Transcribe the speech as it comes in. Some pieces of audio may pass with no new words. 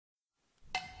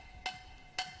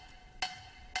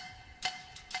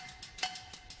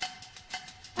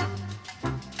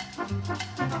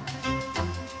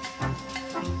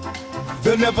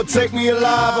they'll never take me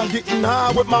alive. I'm getting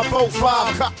high with my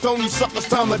 4-5, cocked on these suckers,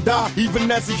 time to die. Even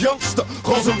as a youngster,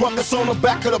 causing ruckus on the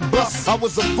back of the bus. I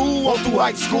was a fool all through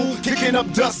high school, kicking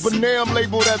up dust, but now I'm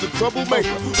labeled as a troublemaker.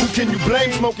 Who can you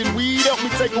blame? Smoking weed help me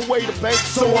take away the pain.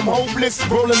 So I'm hopeless,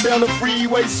 rolling down the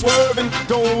freeway, swerving.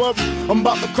 Don't worry, I'm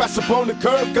about to crash up on the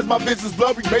curb, cause my vision's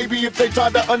blurry. Maybe if they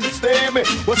tried to understand me,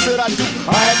 what should I do?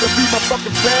 I had to feed my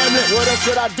fucking family. What else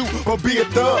should I do but be a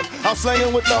thug? I'm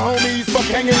slanging with the homies, fuck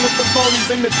hanging with the phonies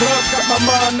in the club. Got my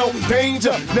mind on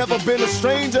danger, never been a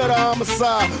stranger to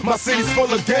homicide. My city's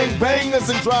full of gang bangers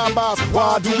and drive-bys.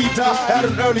 Why do we die at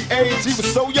an early age? He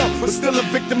was so young, but still a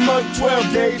victim of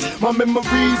 12 gauge. My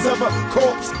memories of a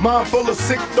corpse, mind full of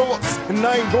sick thoughts, and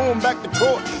I ain't going back to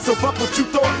court. So fuck what you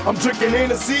thought. I'm drinking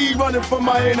Hennessy, running from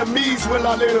my enemies. Will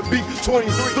I let it be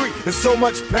 23? There's so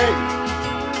much pain.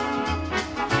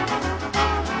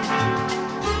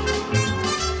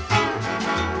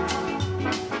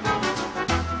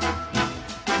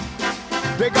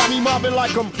 They got me mobbing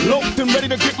like I'm loped and ready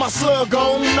to get my slug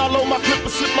on. I load my clip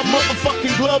and slip my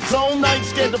motherfucking gloves on. I ain't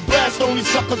scared to blast on these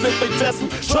suckers if they test me.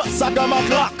 Trust, I got my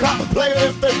Glock, cop a player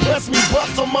if they press me.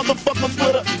 Bust some motherfuckers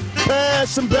with a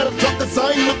passion. Better truckers,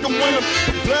 I ain't looking with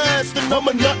them. Blasting, I'm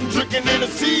a nothing, drinking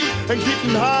Hennessy and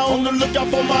getting high on the lookout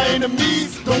for my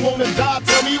enemies. Don't wanna die,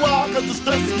 tell me why, cause the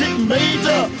stress is getting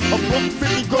major. A book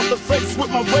 50 across the face with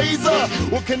my razor.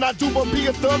 What can I do but be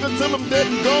a thug until I'm dead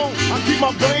and gone? I keep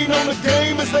my brain on the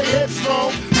game and stay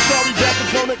headstrong. Sorry,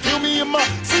 rappers wanna kill me in my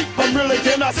sleep. I really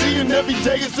cannot see, and every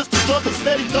day is just a struggle.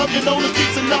 Steady thugging on the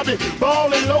streets and I've been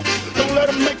ballin' low. Don't let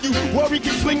them make you worry.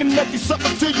 Keep slinging at these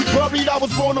suckers till you buried. I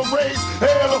was born and raised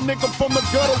hell, a nigga from the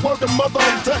gutter, working mother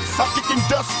untouched. I'm kicking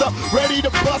dust up, ready to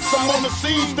bust. I'm on the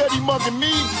scene, steady mugging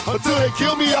me. Until they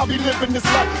kill me, I'll be living this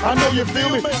life. I know you feel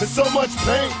me, there's so much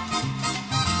pain.